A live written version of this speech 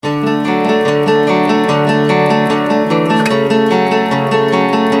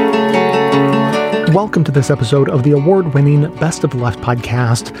Welcome to this episode of the award-winning Best of the Left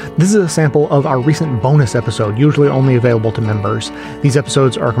podcast. This is a sample of our recent bonus episode, usually only available to members. These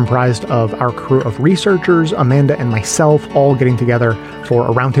episodes are comprised of our crew of researchers, Amanda and myself, all getting together for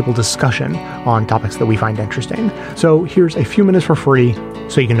a roundtable discussion on topics that we find interesting. So here's a few minutes for free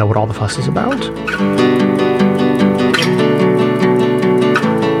so you can know what all the fuss is about.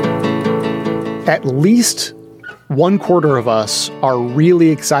 At least 1/4 of us are really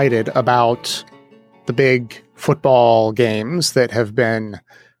excited about the big football games that have been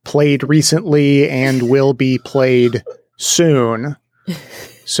played recently and will be played soon.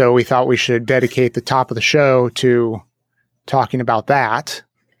 So we thought we should dedicate the top of the show to talking about that.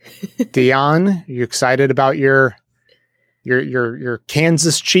 Dion, are you excited about your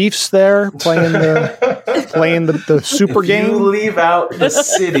Kansas Chiefs there playing the super game? If you leave out the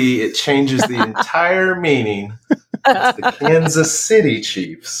city, it changes the entire meaning. It's the Kansas City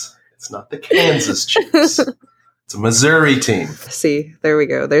Chiefs. It's not the Kansas Chiefs. It's a Missouri team. See, there we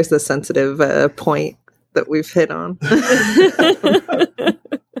go. There's the sensitive point that we've hit on.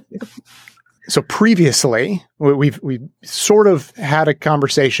 So previously, we've sort of had a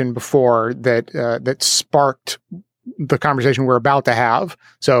conversation before that sparked the conversation we're about to have.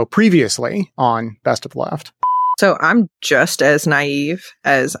 So previously on Best of Left. So I'm just as naive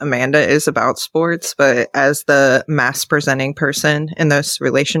as Amanda is about sports, but as the mass presenting person in this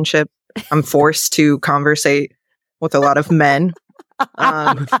relationship, I'm forced to conversate with a lot of men.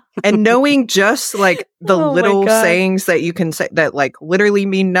 And knowing just like the little sayings that you can say that like literally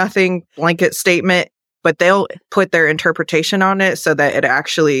mean nothing, blanket statement, but they'll put their interpretation on it so that it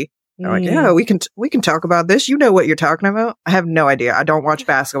actually, like, yeah, we can talk about this. You know what you're talking about. I have no idea. I don't watch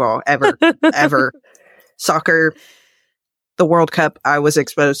basketball ever, ever. Soccer, the World Cup, I was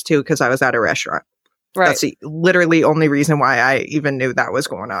exposed to because I was at a restaurant. Right. That's the literally only reason why I even knew that was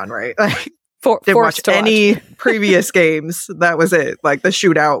going on, right? Like, didn't watch any previous games. That was it. Like, the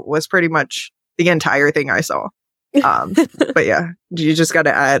shootout was pretty much the entire thing I saw. But yeah, you just got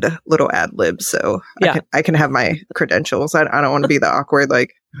to add little ad libs so I can have my credentials. I don't want to be the awkward,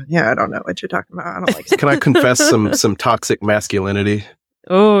 like, yeah, I don't know what you're talking about. I don't like Can I confess some toxic masculinity?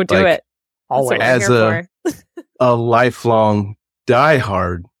 Oh, do it. Always. As a lifelong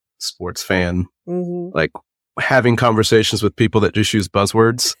diehard sports fan, like having conversations with people that just use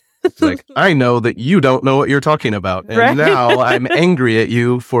buzzwords. Like, I know that you don't know what you're talking about. And now I'm angry at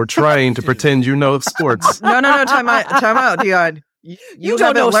you for trying to pretend you know sports. No, time out, Dion. You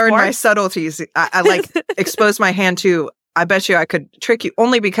haven't learned my subtleties. I like expose my hand to, I bet you I could trick you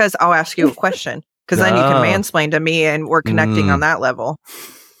only because I'll ask you a question. Because then you can mansplain to me and we're connecting on that level.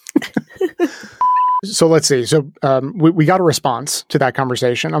 So let's see. So we got a response to that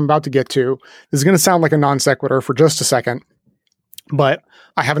conversation I'm about to get to. This is going to sound like a non sequitur for just a second, but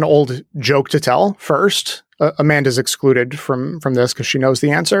I have an old joke to tell first. Amanda's excluded from this because she knows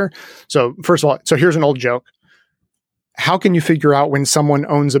the answer. So first of all, so here's an old joke. How can you figure out when someone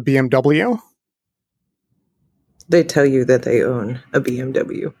owns a BMW? They tell you that they own a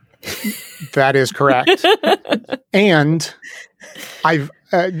BMW. That is correct. And I've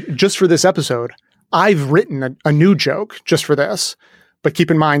just for this episode, I've written a new joke just for this, but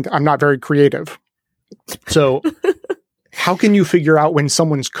keep in mind, I'm not very creative. So how can you figure out when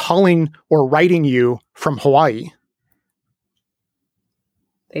someone's calling or writing you from Hawaii?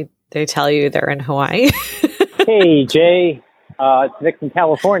 They tell you they're in Hawaii. Hey, Jay. It's Nick from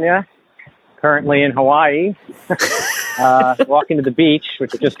California, currently in Hawaii. Walking to the beach,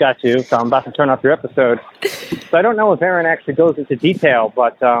 which I just got to, so I'm about to turn off your episode. So I don't know if Erin actually goes into detail,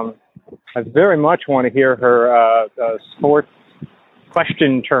 but I very much want to hear her sports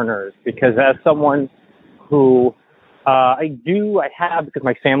question turners, because as someone who I have, because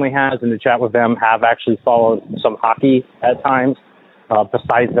my family has, and to chat with them, have actually followed some hockey at times.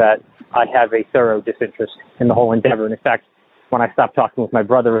 Besides that, I have a thorough disinterest in the whole endeavor. And in fact, when I stopped talking with my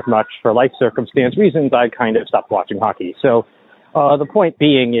brother as much for life circumstance reasons, I kind of stopped watching hockey. So the point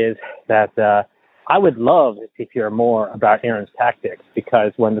being is that I would love to hear more about Erin's tactics,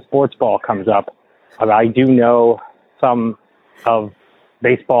 because when the sports ball comes up, I do know some of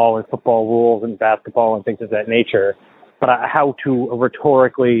baseball and football rules and basketball and things of that nature, but how to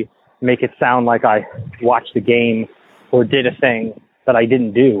rhetorically make it sound like I watched the game or did a thing that I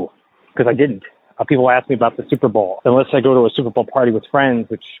didn't do, because I didn't. People ask me about the Super Bowl. Unless I go to a Super Bowl party with friends,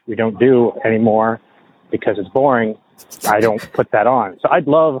 which we don't do anymore because it's boring, I don't put that on. So I'd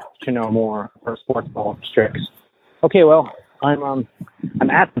love to know more for sports ball tricks. Okay, well, I'm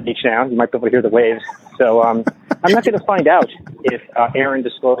at the beach now. You might be able to hear the waves. So I'm not going to find out if Erin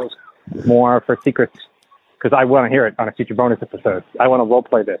disclosed more of her secrets, because I want to hear it on a future bonus episode. I want to role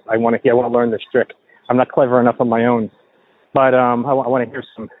play this. I want to learn this trick. I'm not clever enough on my own. But I want to hear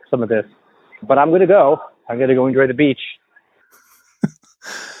some of this. But I'm going to go. I'm going to go enjoy the beach.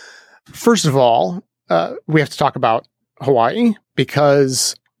 First of all, we have to talk about Hawaii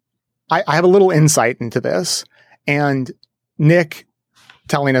because I have a little insight into this. And Nick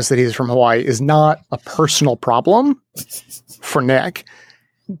telling us that he's from Hawaii is not a personal problem for Nick.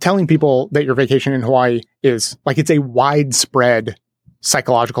 Telling people that you're vacationing in Hawaii is like, it's a widespread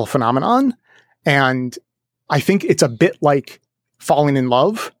psychological phenomenon. And I think it's a bit like falling in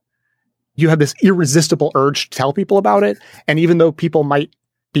love. You have this irresistible urge to tell people about it. And even though people might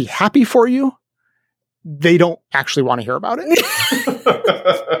be happy for you, they don't actually want to hear about it.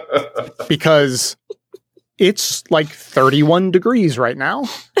 Because it's like 31 degrees right now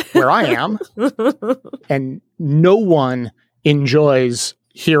where I am. And no one enjoys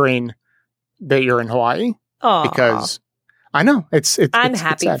hearing that you're in Hawaii. Aww. Because I know I'm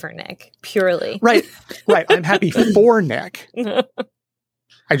happy for Nick, purely. Right. I'm happy for Nick.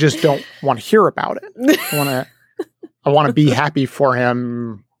 I just don't want to hear about it. I want to be happy for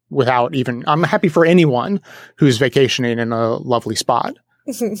him without even, I'm happy for anyone who's vacationing in a lovely spot.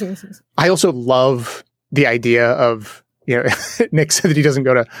 I also love the idea of, Nick said that he doesn't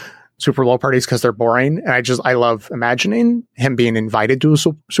go to Super Bowl parties because they're boring. And I love imagining him being invited to a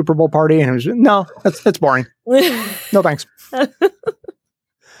Super Bowl party and him just, no, that's boring. No, thanks.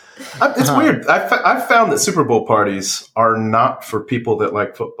 It's weird. I've found that Super Bowl parties are not for people that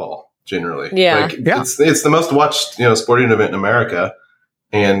like football generally. Yeah. It's the most watched, sporting event in America.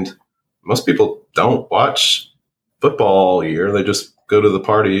 And most people don't watch football all year. They just go to the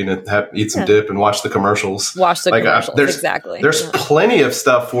party and eat some dip and watch the commercials. Exactly. There's plenty of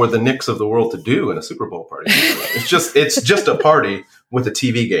stuff for the Knicks of the world to do in a Super Bowl party. It's just a party with a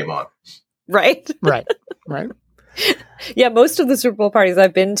TV game on. Right. Yeah, most of the Super Bowl parties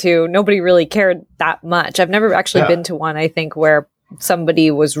I've been to, nobody really cared that much. I've never actually been to one, I think, where somebody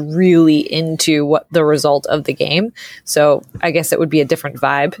was really into what the result of the game. So I guess it would be a different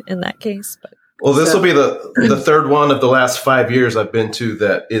vibe in that case. But well, this will be the third one of the last 5 years I've been to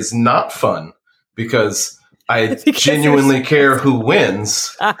that is not fun because I genuinely care who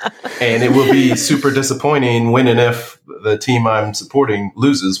wins, and it will be super disappointing when and if the team I'm supporting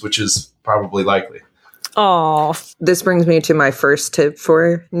loses, which is probably likely. Oh, this brings me to my first tip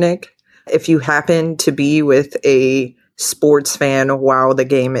for Nick. If you happen to be with a sports fan while the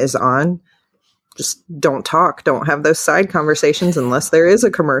game is on, just don't talk. Don't have those side conversations unless there is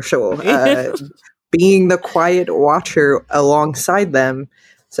a commercial. Being the quiet watcher alongside them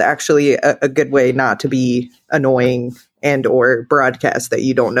is actually a good way not to be annoying and or broadcast that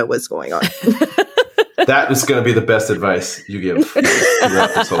you don't know what's going on. That is going to be the best advice you give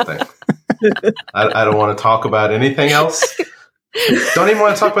throughout this whole thing. I don't want to talk about anything else. Don't even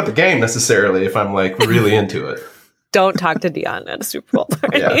want to talk about the game necessarily if I'm like really into it. Don't talk to Dion at a Super Bowl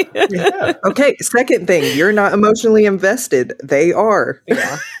party. Yeah. Okay, second thing, you're not emotionally invested. They are.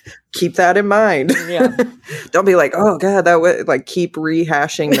 Yeah. Keep that in mind. Yeah. Don't be like, oh God, that was like keep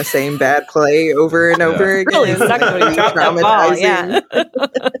rehashing the same bad play over and over again. Really sucked when he dropped that ball. Yeah.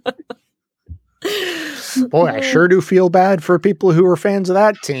 Boy, I sure do feel bad for people who are fans of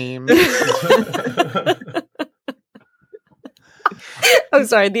that team. I'm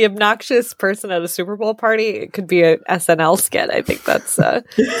sorry, the obnoxious person at a Super Bowl party, it could be a SNL skit. I think that's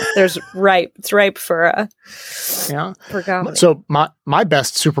it's ripe for comedy. So my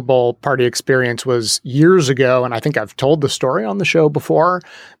best Super Bowl party experience was years ago, and I think I've told the story on the show before,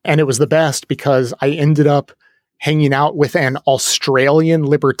 and it was the best because I ended up hanging out with an Australian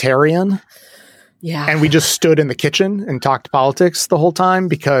libertarian. Yeah. And we just stood in the kitchen and talked politics the whole time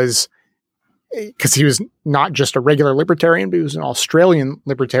because he was not just a regular libertarian, but he was an Australian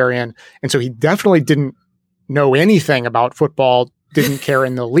libertarian. And so he definitely didn't know anything about football, didn't care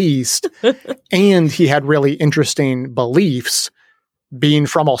in the least. And he had really interesting beliefs. Being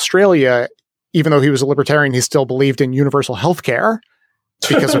from Australia, even though he was a libertarian, he still believed in universal health care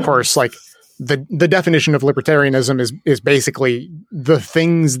because, of course, like the definition of libertarianism is basically the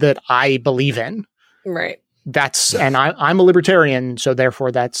things that I believe in. Right. And I'm a libertarian, so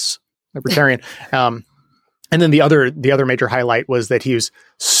therefore that's libertarian. And then the other major highlight was that he was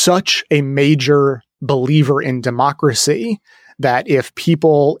such a major believer in democracy that if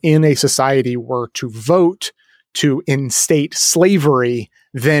people in a society were to vote to instate slavery,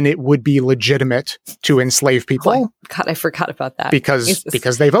 then it would be legitimate to enslave people. Oh, God, I forgot about that. Because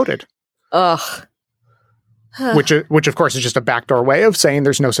they voted. Ugh. Which of course is just a backdoor way of saying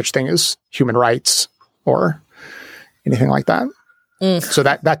there's no such thing as human rights or anything like that. So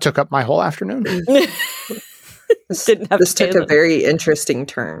that took up my whole afternoon. didn't have this to took a very interesting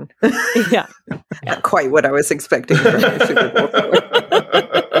turn. Yeah. Not quite what I was expecting from the Super Bowl.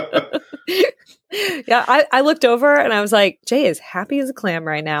 Yeah, I looked over and I was like, Jay is happy as a clam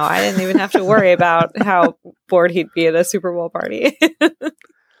right now. I didn't even have to worry about how bored he'd be at a Super Bowl party.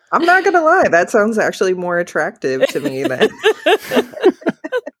 I'm not going to lie. That sounds actually more attractive to me than...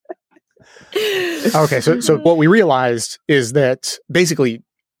 Okay, so what we realized is that basically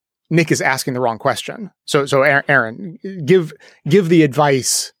Nick is asking the wrong question. So Aaron, give the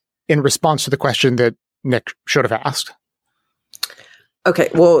advice in response to the question that Nick should have asked. Okay,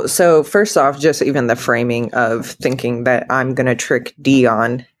 well, so first off, just even the framing of thinking that I'm going to trick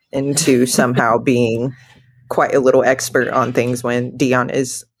Dion into somehow being quite a little expert on things when Dion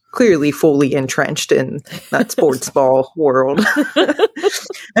is clearly fully entrenched in that sports ball world.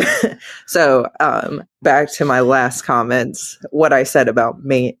 So back to my last comments, what I said about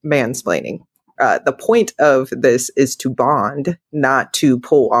mansplaining. The point of this is to bond, not to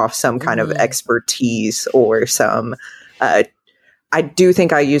pull off some kind of expertise or some... I do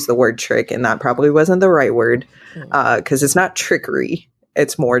think I used the word trick, and that probably wasn't the right word, because it's not trickery.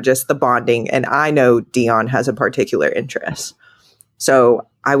 It's more just the bonding. And I know Dion has a particular interest. So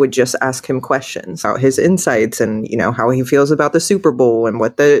I would just ask him questions about his insights and, you know, how he feels about the Super Bowl and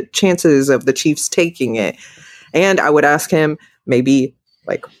what the chances of the Chiefs taking it. And I would ask him maybe,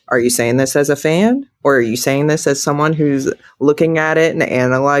 like, are you saying this as a fan? Or are you saying this as someone who's looking at it and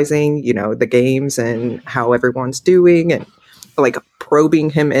analyzing, you know, the games and how everyone's doing, and like probing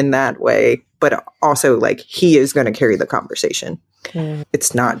him in that way, but also like he is going to carry the conversation.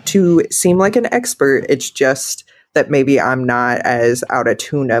 It's not to seem like an expert. It's just that maybe I'm not as out of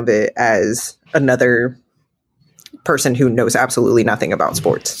tune of it as another person who knows absolutely nothing about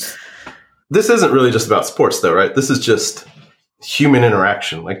sports. This isn't really just about sports though, right? This is just human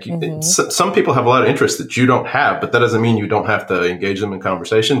interaction. Like some people have a lot of interests that you don't have, but that doesn't mean you don't have to engage them in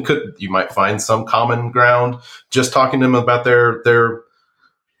conversation. You might find some common ground just talking to them about their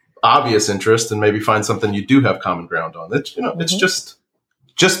obvious interest, and maybe find something you do have common ground on. It's, you know, it's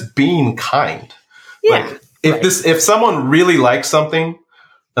just being kind. Yeah. Like if someone really likes something,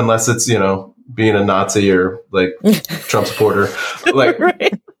 unless it's, you know, being a Nazi or like Trump supporter, like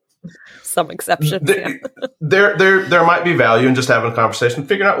right. Some exceptions. There might be value in just having a conversation,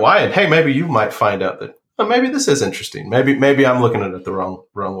 figuring out why, and hey, maybe you might find out that maybe this is interesting. Maybe I'm looking at it the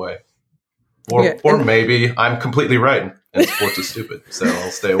wrong way, or maybe I'm completely right and sports is stupid, so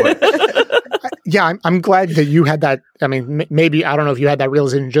I'll stay away. Yeah, I'm glad that you had that. I mean, maybe I don't know if you had that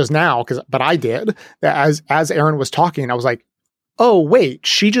realization just now, but I did. That as Aaron was talking, I was like, oh, wait,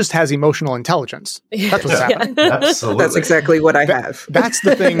 she just has emotional intelligence. That's what's happening. Absolutely. That's exactly what I have. That's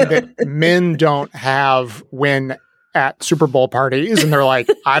the thing that men don't have when at Super Bowl parties, and they're like,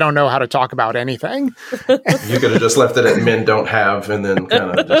 I don't know how to talk about anything. You could have just left it at men don't have, and then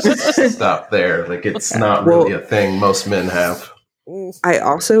kind of just stop there. Like, it's not really a thing most men have. I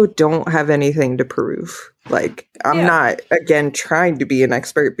also don't have anything to prove. Like, I'm not, again, trying to be an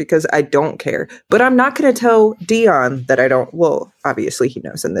expert because I don't care. But I'm not going to tell Dion that I don't. Well, obviously he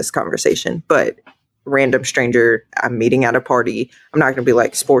knows in this conversation, but random stranger I'm meeting at a party, I'm not going to be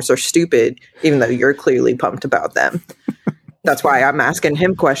like, sports are stupid, even though you're clearly pumped about them. That's why I'm asking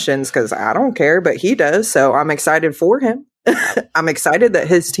him questions, because I don't care, but he does. So I'm excited for him. I'm excited that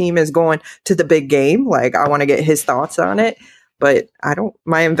his team is going to the big game. Like, I want to get his thoughts on it. But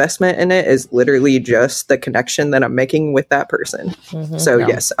my investment in it is literally just the connection that I'm making with that person. So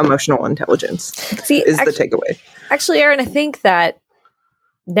yes, emotional intelligence is the takeaway. Actually, Aaron, I think that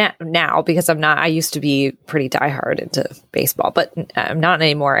now, because I used to be pretty diehard into baseball, but I'm not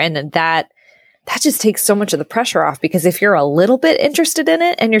anymore. And that just takes so much of the pressure off, because if you're a little bit interested in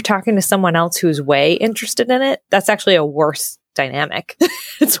it and you're talking to someone else who's way interested in it, that's actually a worse dynamic.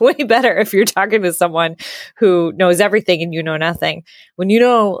 It's way better if you're talking to someone who knows everything and you know nothing. When you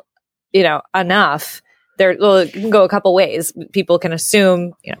know enough, it can go a couple ways. People can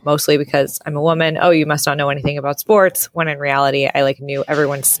assume, mostly because I'm a woman, oh, you must not know anything about sports, when in reality I knew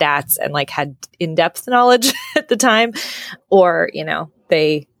everyone's stats and had in-depth knowledge at the time. Or,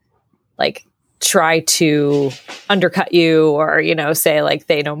 they try to undercut you, or, say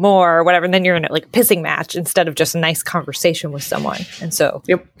they know more or whatever. And then you're in a pissing match instead of just a nice conversation with someone. And so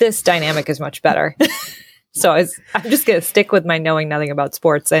this dynamic is much better. So I'm just going to stick with my knowing nothing about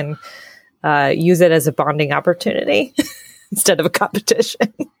sports and use it as a bonding opportunity instead of a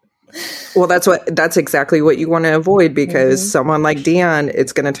competition. Well, that's exactly what you want to avoid, because someone like Dion,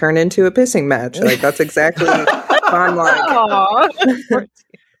 it's going to turn into a pissing match. That's exactly I'm like,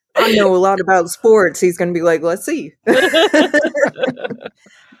 I know a lot about sports. He's going to be like, let's see.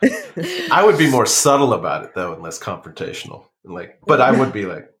 I would be more subtle about it though, and less confrontational. But I would be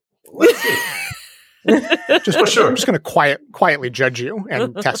like, let's see. Just for sure. I'm just going to quietly judge you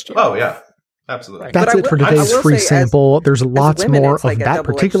and test you. Oh yeah. Absolutely. That's it for today's free sample. There's lots more of that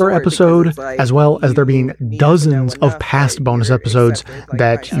particular episode, as well as there being dozens of past bonus episodes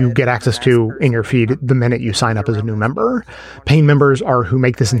that you get access to in your feed the minute you sign up as a new member. Paying members are who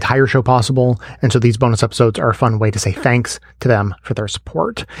make this entire show possible, and so these bonus episodes are a fun way to say thanks to them for their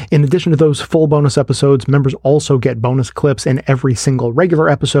support. In addition to those full bonus episodes, members also get bonus clips in every single regular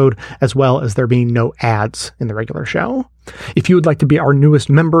episode, as well as there being no ads in the regular show. If you would like to be our newest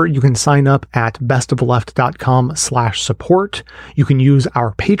member, you can sign up at bestoftheleft.com/support. You can use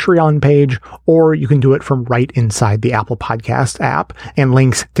our Patreon page, or you can do it from right inside the Apple Podcast app, and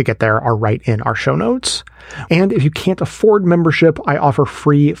links to get there are right in our show notes. And if you can't afford membership, I offer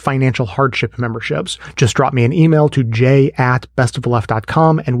free financial hardship memberships. Just drop me an email to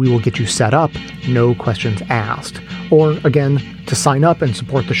j@bestoftheleft.com and we will get you set up, no questions asked. Or again, to sign up and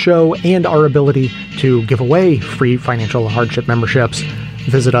support the show and our ability to give away free financial hardship memberships,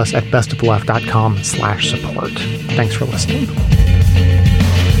 visit us at bestoftheleft.com/support. Thanks for listening.